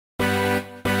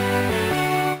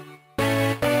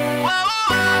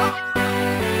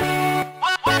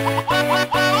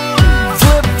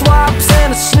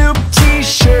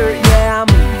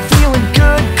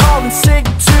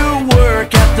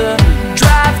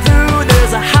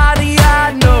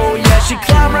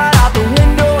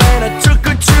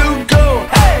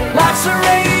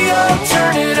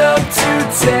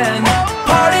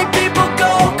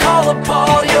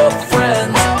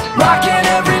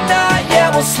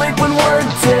sleep when we're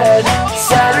dead.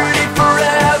 Saturday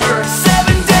forever,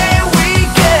 7-day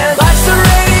weekend. Life's the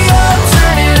radio,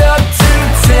 turn it up to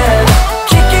 10.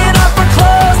 Kicking off our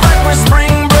clothes like we're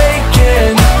spring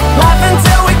breaking. Laugh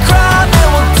until we cry, then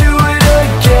we'll do it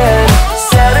again.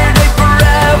 Saturday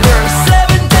forever,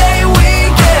 7-day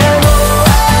weekend.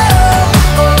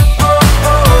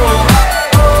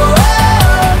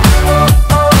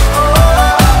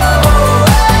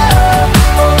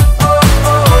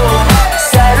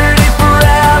 Saturday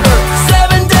forever,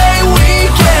 7-day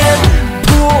weekend.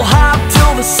 Pool hop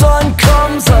till the sun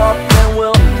comes up, and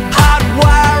we'll hot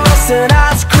wire us an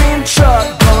ice cream truck.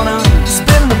 Gonna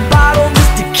spin the bottle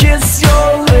just to kiss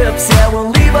your lips. Yeah, we'll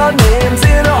leave our names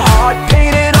in a heart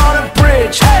painted on a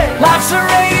bridge. Hey, life's a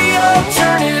radio,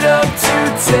 turn it up to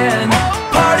 10.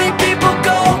 Party people,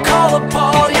 go call up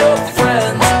all your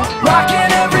friends.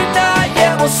 Rockin' every night,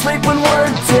 yeah, we'll sleep when we're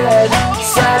dead.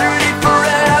 Saturday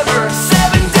forever,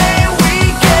 7-day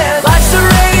weekend. Life's a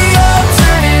radio,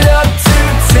 turn it up to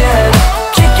 10.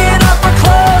 Kicking off our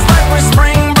clothes like we're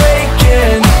spring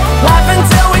breaking. Laugh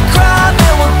until we cry,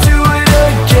 then we'll do it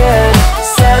again.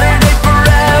 Saturday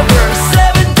forever,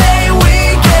 7-day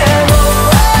weekend.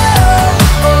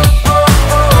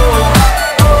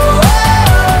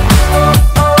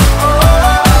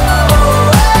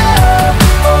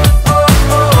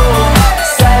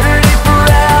 Saturday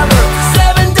forever,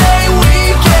 7-day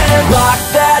weekend. Rock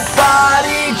that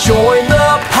body, join the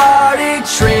party.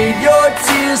 Trade your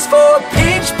tears for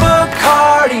peach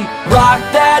Bacardi. Rock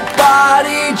that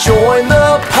body, join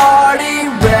the party.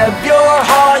 Rev your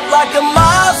heart like a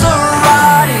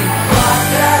Maserati. Rock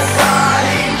that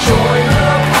body, join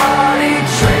the party.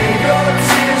 Trade your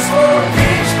tears for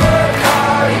peach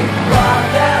Bacardi. Rock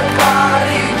that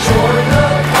body, join the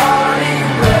party.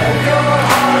 Rev your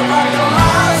heart like a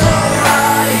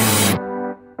Maserati.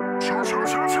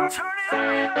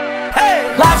 Hey,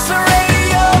 life's a